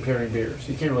if you're comparing beers.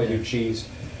 You can't really do cheese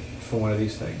for one of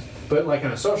these things. But like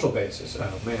on a social basis,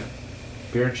 oh man.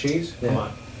 Beer and cheese? Come Yeah.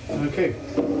 on. Okay,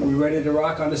 we ready to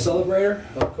rock on the Celebrator?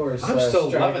 Of course. I'm still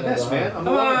Strangler loving this, the man. Heart. I'm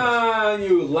Come loving on,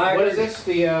 you this. laggard. What is this?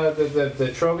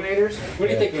 The Troganators? What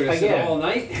do you think we're gonna sit Again. all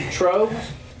night? Trogs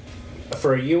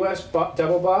for a U.S.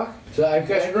 Double Bock? So I guys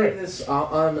are gave great. this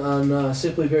on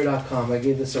simplybeer.com. I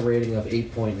gave this a rating of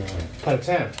 8.9 Out of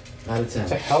 10. out of 10.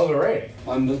 It's a hell of a rating.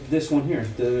 On this one here,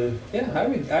 I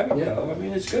would Yeah. go. I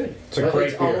mean, it's good. It's a But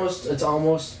great beer. It's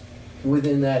almost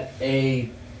within that A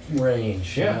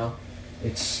range. Yeah. You know?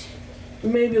 It's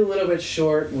maybe a little bit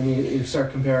short when you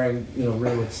start comparing,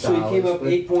 really with So styles. you came up but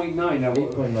 8.9. Now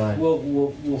 8.9.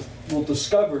 we'll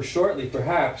discover shortly,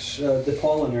 perhaps, the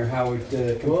Polliner how it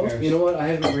compares. Well, you know what? I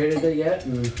haven't rated it yet,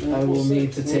 and Well, I will we'll see.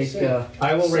 need to We'll take. see.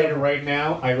 I will rate it several- right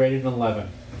now. I rated an 11.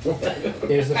 It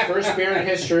is the first beer in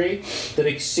history that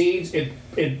exceeds it.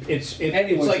 It's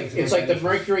Anyone like says it's like the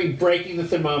mercury. mercury breaking the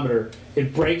thermometer.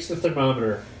 It breaks the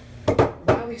thermometer.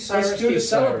 Miley Cyrus do the keeps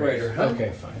Cyrus. Celebrator, huh?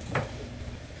 Okay, fine.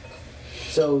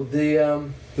 So the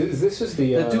This is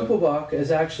the Doppelbock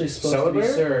is actually supposed to be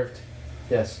Celebrator? served,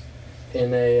 yes,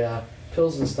 in a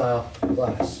Pilsen style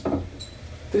glass.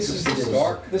 This is This is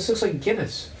dark. This looks like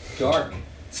Guinness. Dark.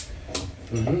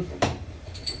 Mm-hmm.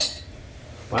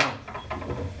 Wow.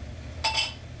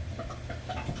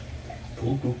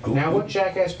 Now what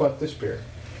jackass bought this beer?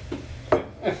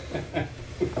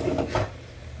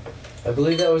 I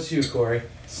believe that was you, Corey.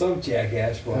 Some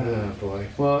jackass boy. Oh boy.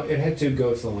 Well, it had two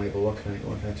goats on the label. What can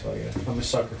I tell you? I'm a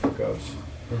sucker for goats.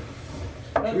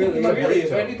 Really, Like really, if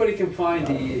burrito. anybody can find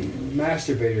the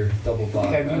masturbator double bock.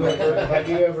 Have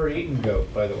you ever eaten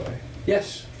goat, by the way?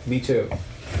 Yes. Me too.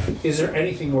 Is there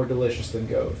anything more delicious than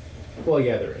goat? Well,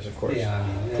 yeah, there is, of course. Yeah,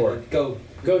 I mean, Pork. go.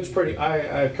 Goat's pretty.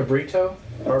 I cabrito,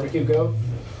 barbecue goat.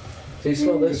 So you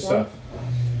smell Good this one? stuff.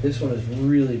 This one is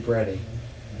really bready,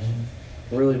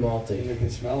 really malty. You can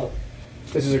smell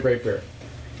it. This is a great beer.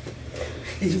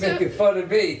 He's making fun of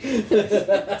me.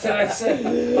 That's what I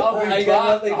said. I'll be I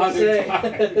got blocked nothing to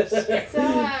 100 say.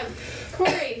 times. So,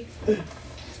 Corey,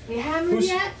 you haven't Who's-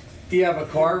 yet? Do you have a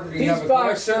car? Do you have a car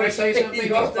Can I service? say something? You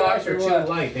These go up to boxes are that too or what?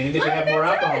 light. They need to Look, have more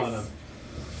that's alcohol us. in them.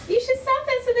 You should stop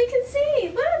that so they can see.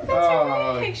 Look, that's your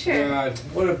wedding picture. God,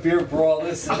 what a beer brawl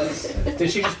this is. Did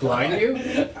she just blind you?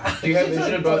 Do you have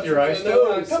vision in both your eyes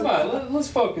still? Come on, let's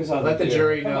focus on Let the beer.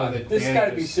 jury Come know on. that This Dan got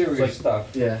to be just serious flicked- stuff.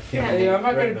 Yeah. Yeah. You know, I'm not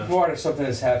Right going to enough. be part of something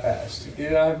that's half-assed. You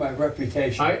know, I have my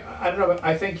reputation. I don't know, but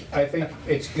I think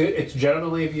it's good. It's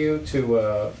gentlemanly of you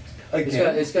to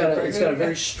It's got a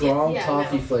very strong Yeah,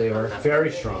 toffee no. flavor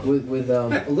very strong. with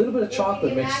a little bit of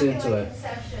chocolate mixed into it.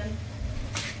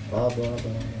 Blah blah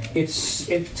blah. It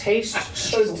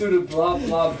tastes Let's do the blah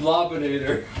blah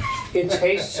blobinator. it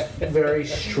tastes very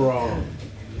strong.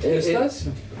 This does?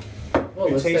 Well,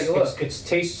 It let's tastes take a look. it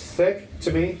tastes thick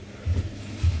to me.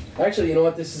 Actually, you know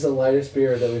what? This is the lightest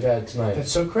beer that we've had tonight.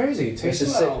 That's so crazy. It This tastes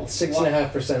is Well,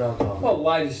 6.5% alcohol. Well,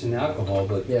 lightest in alcohol,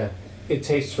 but Yeah, it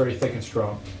tastes very thick and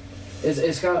strong.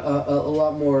 it's got a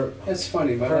lot more. that's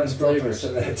funny. My Current last girlfriend flavors.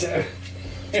 said that too.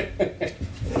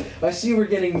 I see we're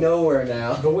getting nowhere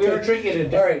now. But we are drinking it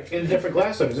in All right. in different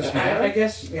glasses. Does this I matter?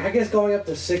 guess going up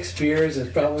to 6 beers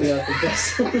is probably not the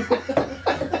best.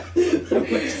 the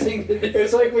worst thing to do.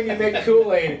 It's like when you make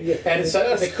Kool-Aid, Yeah. and it's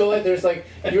the Kool-Aid, there's like,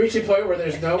 you reach a point where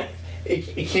there's no,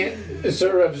 it can't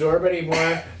sort of absorb any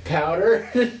more powder.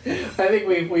 I think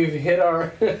we've hit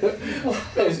our,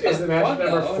 is the magic Fun,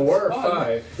 number though. 4 or It's fun.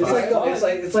 5?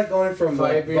 It's like going from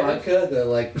 5 beers? vodka to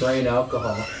like grain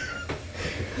alcohol.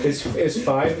 Is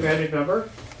 5 the magic number?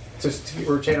 Just to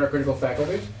retain our critical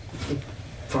faculties?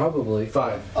 Probably.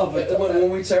 5. Oh, but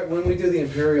When we do the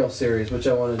Imperial series, which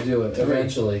I want to do it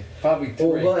eventually, probably 3.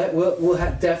 we'll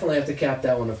definitely have to cap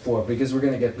that one at 4 because we're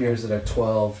gonna get beers that are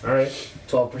 12% All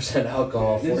right.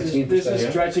 alcohol, 14%. This is yeah.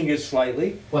 stretching it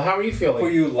slightly Well, how are you for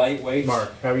feeling, you lightweights.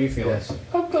 Mark? How are you feeling? Yes.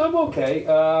 I'm okay.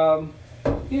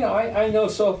 You know, I know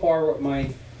so far what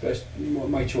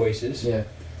my choice is. Yeah.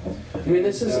 I mean,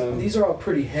 these are all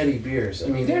pretty heady beers. I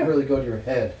mean, they Yeah. really go to your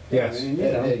head. Yes. I mean,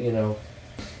 you know. You know.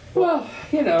 Well,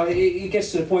 you know, it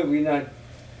gets to the point where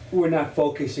we're not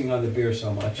focusing on the beer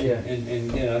so much. Yeah. And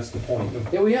you know, that's the point.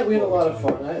 Yeah, we had a lot of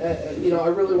fun. I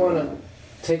really want to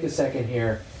take a second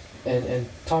here and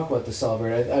talk about the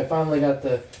Celebrate. I finally got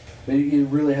it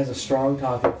really has a strong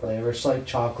toffee flavor, slight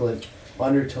chocolate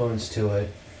undertones to it.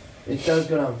 It does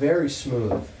go down very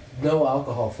smooth. No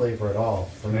alcohol flavor at all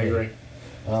for me. I agree.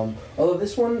 Although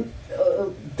this one,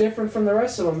 different from the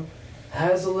rest of them,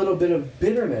 has a little bit of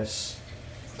bitterness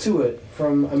to it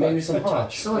from maybe some A touch.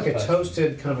 hops. It's not like a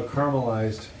toasted, kind of a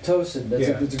caramelized. Toasted. That's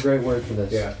Yeah. it's a great word for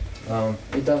this. Yeah.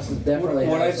 It definitely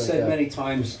What I've has said like many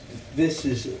times, this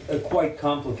is a quite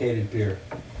complicated beer.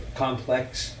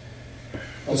 Complex.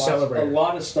 a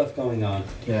lot of stuff going on.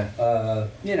 Yeah.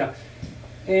 You know,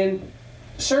 and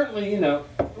certainly, you know,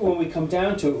 when we come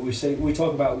down to it, we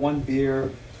talk about one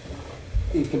beer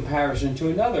in comparison to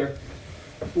another.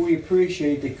 We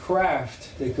appreciate the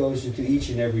craft that goes into each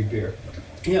and every beer.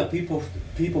 You know, people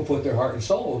put their heart and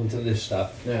soul into this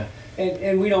stuff. Yeah.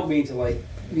 And we don't mean to, like,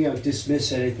 you know,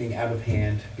 dismiss anything out of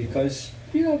hand, because,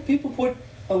 you know, people put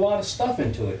a lot of stuff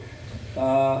into it.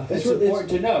 It's important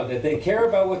to know that they care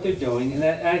about what they're doing, and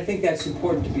I think that's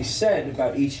important to be said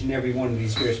about each and every one of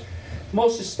these beers.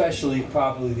 Most especially,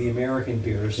 probably the American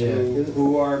beers,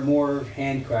 who are more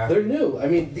handcrafted. They're new. I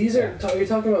mean, these are you're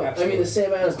talking about. Absolutely. I mean, the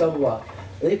Sam Adams Double Block.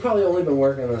 They've probably only been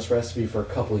working on this recipe for a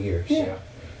couple of years. Yeah.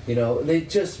 You know, they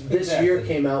just this year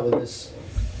came out with this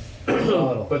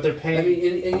model. But they're paying. I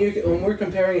mean, and when we're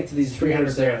comparing it to these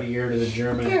 300 300 a year to the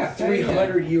German.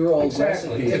 300-year-old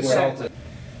Exactly. recipes.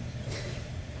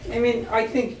 I mean, I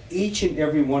think each and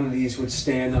every one of these would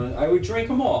stand on. I would drink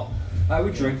them all. I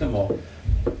would drink them all.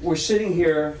 We're sitting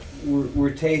here. We're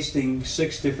tasting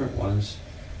 6 different ones,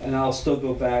 and I'll still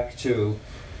go back to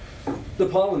the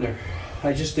Polliner.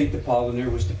 I just think the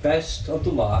Polliner was the best of the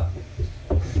lot.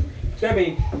 I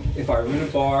mean, if I were in a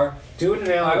bar, Do an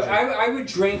analogy. I would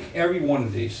drink every one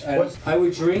of these. I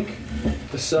would drink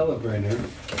the Celebrator.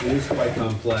 It is quite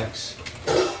complex.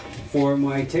 For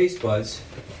my taste buds,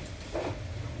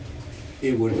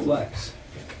 it would flex.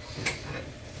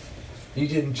 You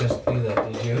didn't just do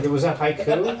that, did you? Was that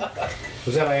haiku?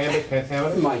 Was that iambic It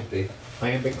pentameter? might be.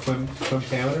 Iambic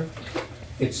quintameter?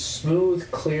 It's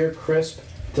smooth, clear, crisp,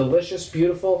 delicious,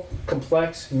 beautiful,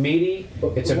 complex, meaty.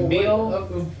 It's a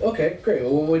meal. Okay, great.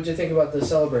 Well, what did you think about the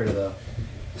Celebrator, though?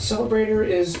 Celebrator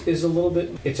is a little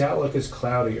bit. Its outlook is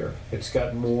cloudier. It's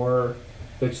got more.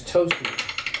 It's toasty.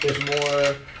 There's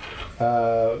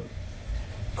more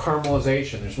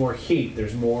caramelization. There's more heat.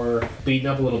 There's more beaten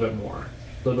up a little bit more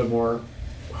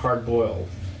hard boiled.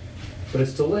 But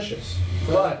it's delicious.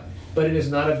 But it is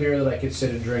not a beer that I could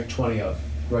sit and drink 20 of.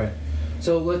 Right.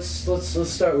 So let's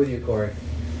start with you, Corey.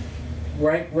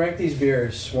 Rank these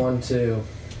beers 1, 2,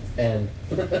 and.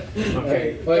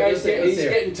 Okay. He's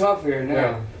getting tough here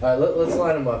now. All right, let's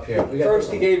line them up here.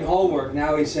 First he gave homework,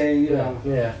 now he's saying, you know.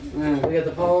 Yeah. We got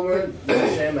the Polymer, the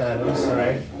Sam Adams.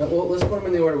 Right. Well, let's put them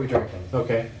in the order we drink them.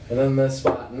 Okay. And then the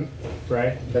Spaten,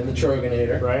 Right. then the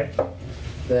Troganator, Right.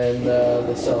 then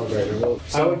the Celebrator. Well,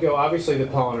 I would go. Obviously, the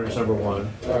Polliner is number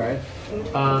 1. All right.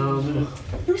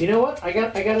 You know what? I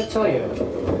got to tell you.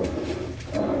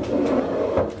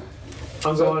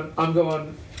 I'm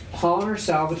going. Polliner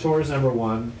Salvatore is number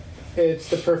 1. It's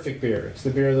the perfect beer. It's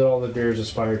the beer that all the beers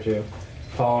aspire to.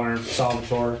 Polliner,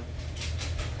 Salvatore.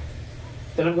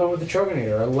 Then I'm going with the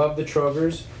Troganator. I love the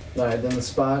Trogers. All right. Then the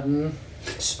Spaten.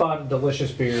 Spaten,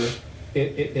 delicious beer.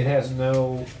 It has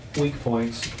no weak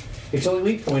points. Its only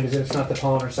weak point is that it's not the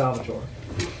Polliner Salvatore.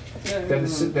 Then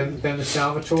the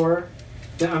Salvatore.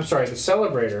 I'm sorry, the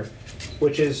Celebrator,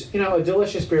 which is, you know, a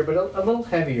delicious beer, but a little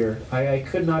heavier. I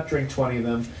could not drink 20 of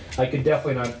them. I could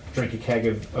definitely not drink a keg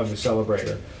of the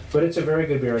Celebrator. But it's a very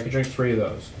good beer. I could drink 3 of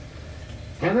those.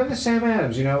 And then the Sam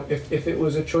Adams, you know, if it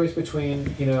was a choice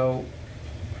between, you know,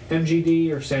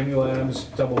 MGD or Samuel Adams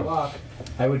Double Bock,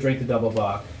 I would drink the Double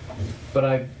Bock. But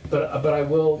I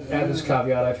will add this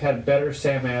caveat: I've had better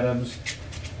Sam Adams,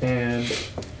 and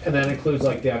that includes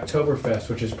like the Oktoberfest,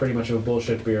 which is pretty much of a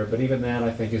bullshit beer. But even that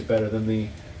I think is better than the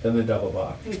Double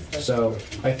Bock. So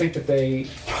I think that they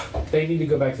need to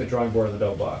go back to the drawing board of the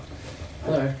Double Bock.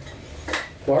 All right.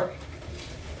 Mark?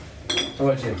 How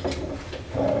about you?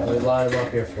 Let me line them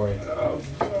up here for you.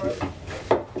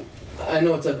 I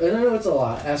know it's a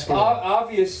lot. Ask me.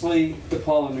 Obviously, the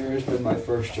Polliner has been my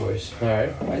first choice. All right.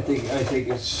 I think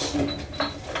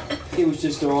it was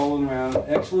just all around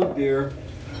excellent beer,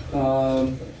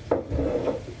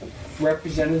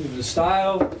 representative of the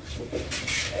style.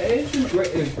 It's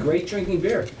a great drinking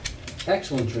beer,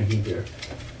 excellent drinking beer.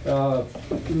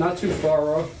 Not too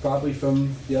far off, probably,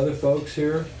 from the other folks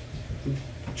here.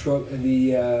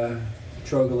 The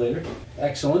Trogalator,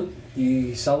 excellent.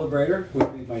 The Celebrator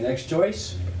would be my next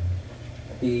choice.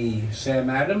 The Sam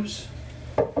Adams,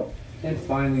 and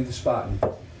finally the Spaten.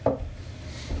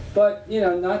 But, you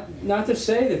know, not to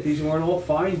say that these weren't all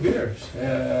fine beers.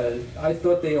 I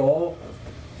thought they all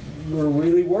were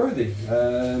really worthy.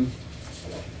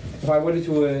 If I went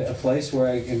into a place where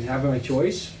I can have my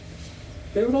choice,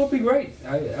 they would all be great.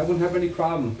 I wouldn't have any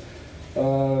problem.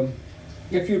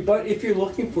 If you're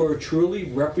looking for a truly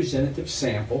representative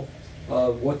sample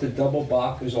of what the Double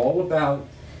Bock is all about,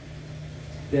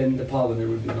 then the Polliner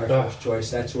would be my first choice.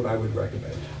 That's what I would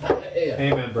recommend. Yeah.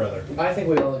 Amen, brother. I think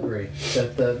we all agree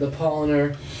that the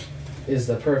Polliner is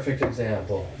the perfect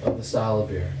example of the style of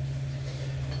beer.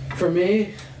 For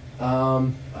me,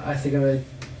 I think I'm gonna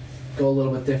go a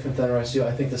little bit different than the rest of you.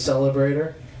 I think the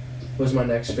Celebrator was my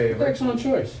next favorite. Excellent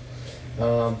choice.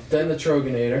 Then the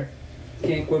Troganator.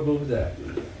 Can't quibble with that.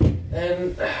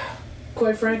 And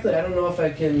quite frankly, I don't know if I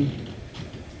can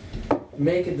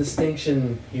make a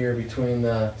distinction here between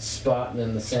the Spaten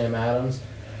and the Sam Adams.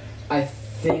 I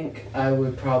think I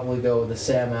would probably go with the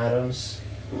Sam Adams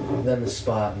than the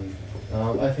Spaten.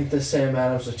 I think the Sam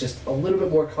Adams was just a little bit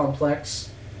more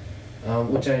complex,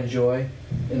 which I enjoy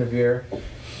in a beer,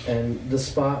 and the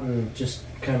Spaten just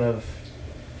kind of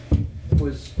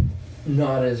was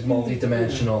not as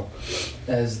multi-dimensional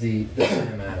as the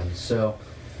Sam Adams. So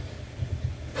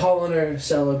Polliner,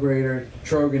 Celebrator,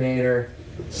 Troganator,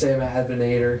 Sam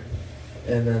Advanator,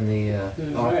 and then the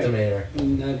Optimator.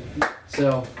 And,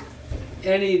 So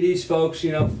any of these folks,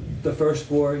 you know, the first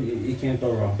four, you can't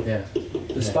go wrong. yeah,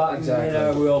 The Spaten,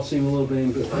 exactly. we all seem a little bit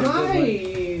in good.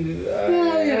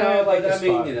 You know, like the I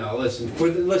mean, Spaten. you know,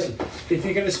 listen. If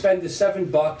you're gonna spend the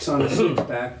 $7 on a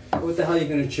six-pack, what the hell are you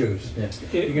gonna choose? yeah.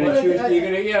 You're gonna choose. You're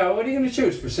gonna, you know, what are you gonna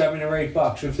choose for $7 or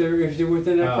 $8 if they're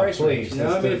within that price range? Please. You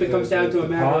know, I mean, if it comes down to a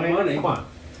matter of money. Come on.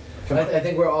 I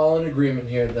think we're all in agreement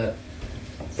here that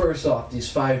first off, these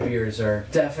 5 beers are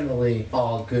definitely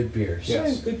all good beers.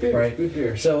 Yes. Yeah, good beers. Right. Good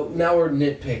beers. So now we're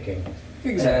nitpicking.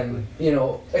 Exactly. And, you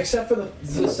know, except for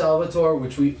the Salvatore,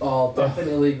 which we all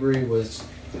definitely agree was,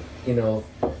 you know,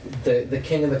 the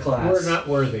king of the class. We're not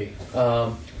worthy.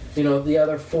 You know, the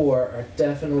other 4 are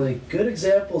definitely good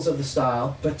examples of the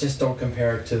style, but just don't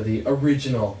compare it to the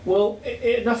original. Well,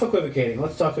 enough equivocating.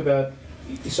 Let's talk about.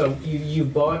 So you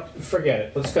bought. Forget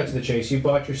it. Let's cut to the chase. You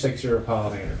bought your 6-year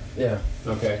Pollinator. Yeah.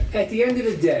 Okay. At the end of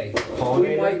the day,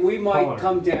 Pollinator? we might Pollinator.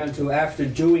 come down to, after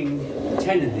doing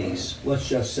 10 of these, let's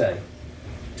just say,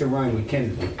 to rhyme with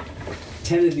Kennedy,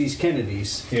 10 of these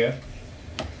Kennedys, Yeah.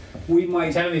 we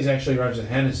might. 10 of these actually runs with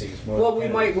Hennessy's. More Well,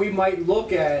 than we might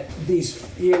look at these.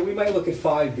 Yeah, we might look at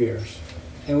 5 beers,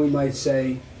 and we might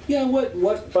say, yeah, what?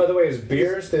 By the way, is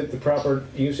beers the proper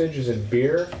usage? Is it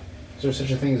beer? Is there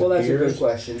such a thing as Well, that's a beers? good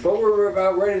question. But we're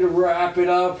about ready to wrap it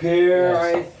up here.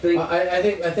 Yes. I think.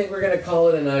 I think we're gonna call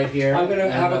it a night here. I'm gonna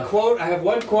And, have a quote. I have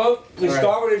one quote. We All right.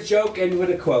 start with a joke, end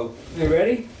with a quote. You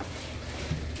ready?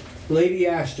 Lady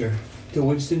Astor to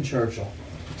Winston Churchill.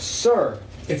 Sir,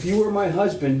 if you were my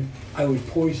husband, I would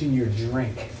poison your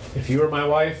drink. If you were my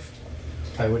wife,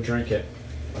 I would drink it.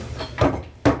 All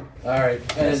right.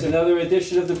 That's And, another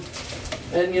edition of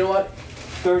the and you know what?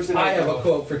 Thursday Night I have a Live.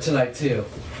 quote for tonight too.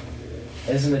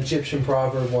 As an Egyptian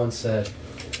proverb once said,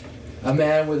 "A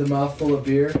man with a mouthful of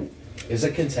beer is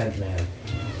a content man."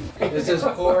 This is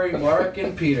Corey, Mark,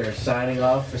 and Peter signing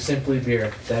off for Simply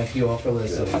Beer. Thank you all for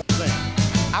listening.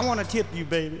 I want to tip you,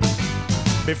 baby,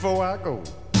 before I go.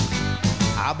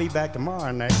 I'll be back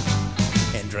tomorrow night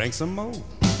and drink some more.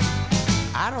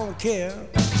 I don't care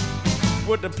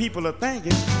what the people are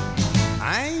thinking.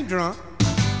 I ain't drunk.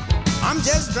 I'm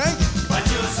just drinking. But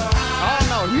you're so high.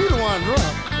 Oh, no, you the one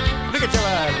drunk. Look at your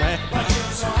eyes, man. But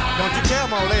you're so high. Don't you tell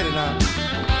my lady now.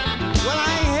 Well, I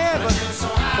ain't had but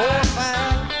 4,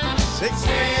 5, 6,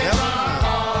 7,